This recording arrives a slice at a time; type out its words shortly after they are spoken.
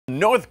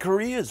North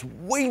Korea is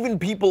waving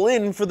people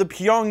in for the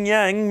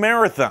Pyongyang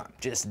marathon.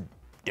 Just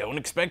don't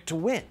expect to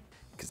win,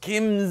 because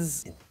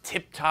Kim's in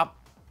tip-top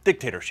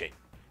dictator shape.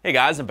 Hey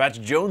guys, I'm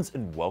Patrick Jones,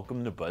 and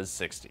welcome to Buzz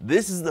 60.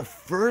 This is the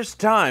first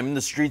time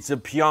the streets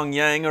of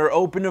Pyongyang are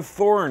open to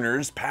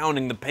foreigners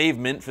pounding the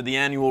pavement for the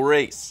annual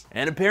race.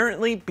 And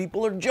apparently,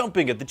 people are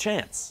jumping at the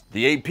chance.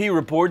 The AP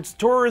reports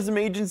tourism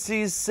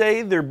agencies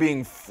say they're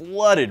being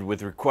flooded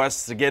with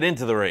requests to get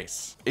into the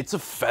race. It's a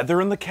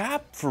feather in the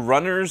cap for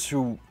runners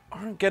who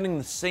aren't getting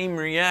the same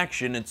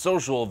reaction at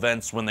social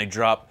events when they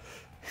drop,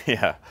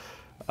 I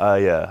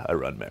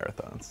run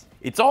marathons.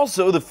 It's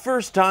also the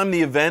first time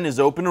the event is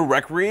open to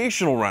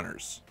recreational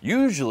runners.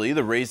 Usually,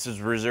 the race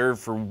is reserved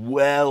for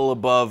well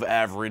above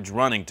average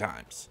running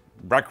times.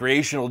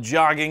 Recreational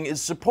jogging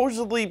is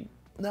supposedly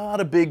not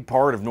a big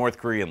part of North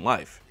Korean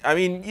life. I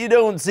mean, you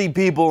don't see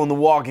people in The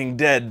Walking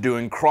Dead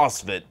doing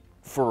CrossFit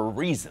for a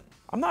reason.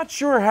 I'm not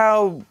sure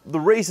how the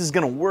race is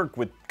gonna work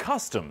with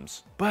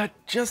customs, but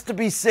just to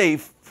be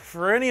safe,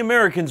 for any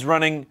Americans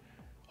running,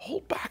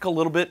 hold back a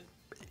little bit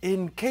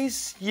in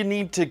case you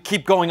need to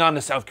keep going on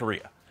to South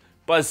Korea.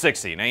 Buzz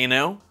 60, now you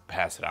know,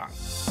 pass it on.